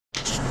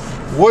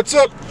What's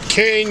up,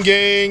 Kane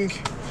gang?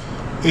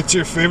 It's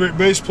your favorite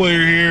bass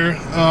player here.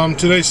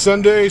 Today's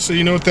Sunday, so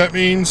you know what that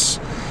means.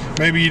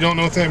 Maybe you don't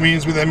know what that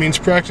means, but that means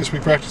practice. We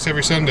practice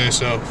every Sunday,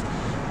 so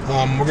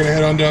we're gonna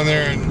head on down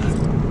there.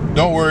 And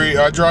don't worry,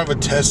 I drive a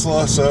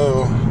Tesla,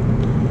 so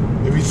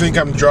if you think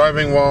I'm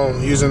driving while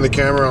using the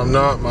camera, I'm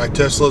not. My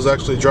Tesla is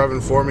actually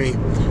driving for me,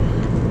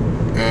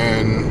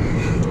 and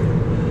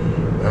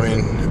I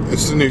mean,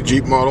 it's the new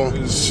Jeep model.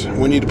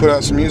 We need to put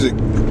out some music,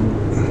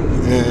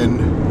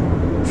 and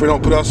if we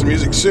don't put out some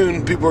music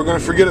soon, people are going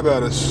to forget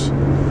about us.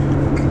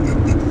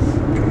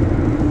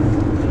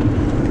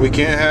 We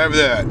can't have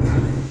that.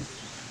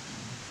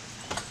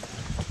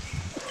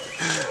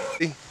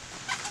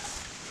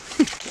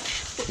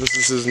 This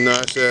is his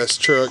nice ass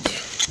truck.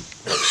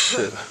 Oh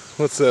shit.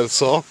 What's that,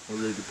 Saul? We're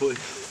ready to play.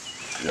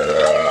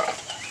 Yeah.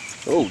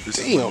 Oh, this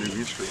damn.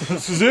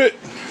 This is it.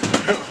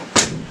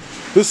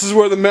 This is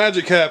where the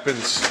magic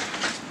happens.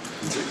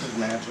 This is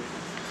magic.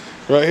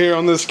 Right here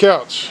on this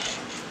couch.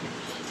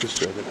 Just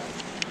joking.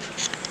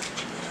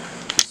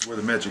 This is where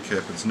the magic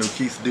happens. No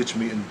Keith ditch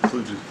me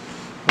included.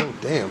 Oh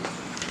damn.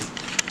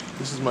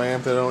 This is my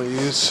amp that I don't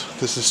use.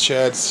 This is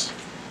Chad's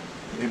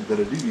Amp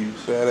that I do use.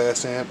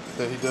 badass amp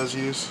that he does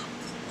use.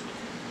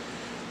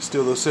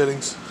 Steal those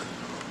settings.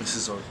 This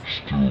is our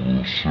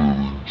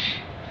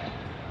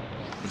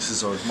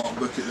mop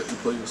bucket that we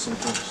play with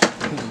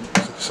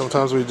sometimes.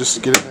 Sometimes we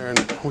just get in there and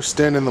we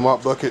stand in the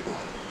mop bucket.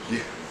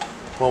 Yeah.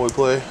 While we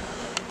play.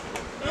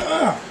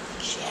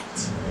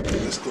 Shit. Get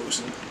this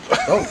close.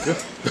 Oh, good.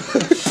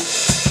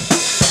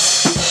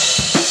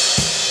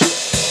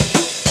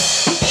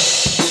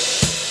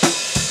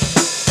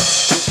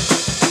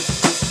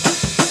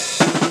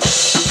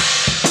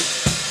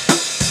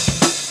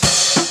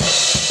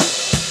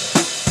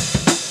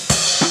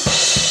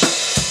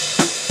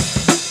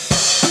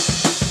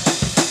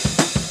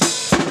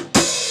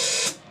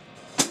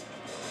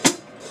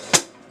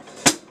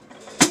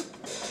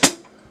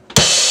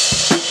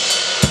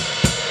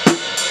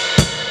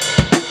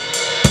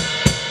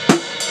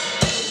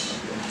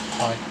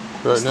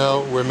 Right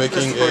now we're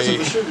making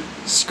a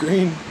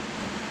screen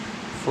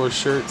for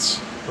shirts.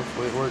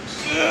 Hopefully it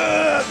works.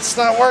 It's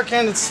not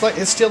working.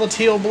 It's still a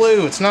teal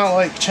blue. It's not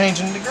like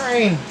changing to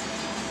green.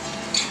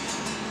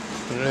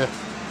 Yeah.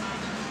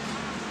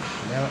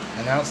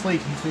 And now it's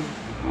leaking too.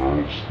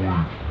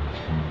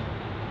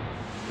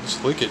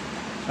 Just leak it.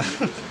 It's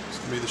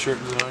gonna be the shirt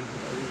design.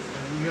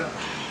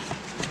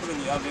 Put in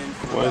the oven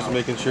for Why is it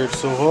making shirts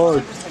so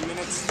hard? 10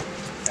 minutes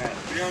at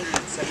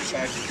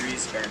 375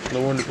 degrees Fahrenheit.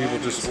 No wonder people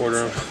just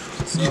order them.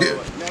 So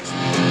next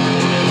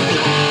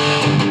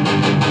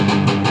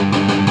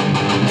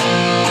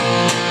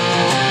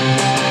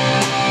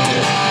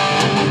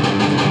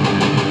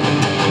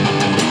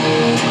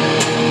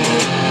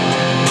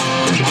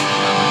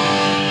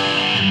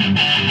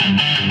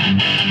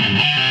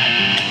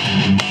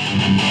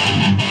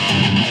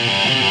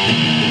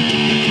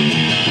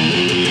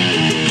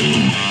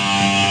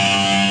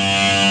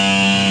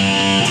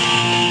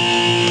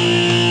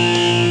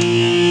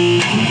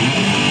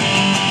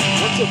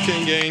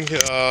King gang,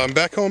 I'm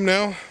back home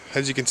now,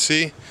 as you can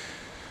see.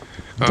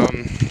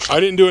 I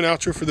didn't do an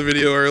outro for the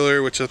video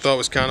earlier, which I thought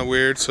was kind of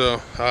weird,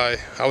 so I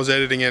was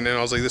editing it and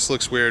I was like, this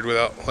looks weird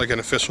without like an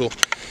official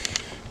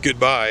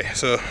goodbye,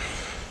 so,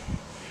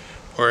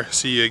 or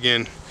see you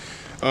again.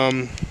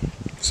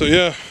 So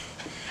yeah,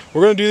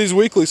 we're gonna do these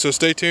weekly, so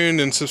stay tuned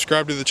and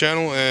subscribe to the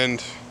channel,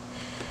 and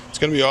it's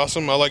gonna be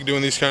awesome. I like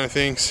doing these kind of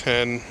things,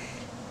 and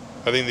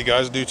I think the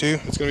guys do too.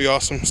 It's gonna be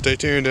awesome. Stay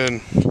tuned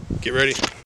and get ready.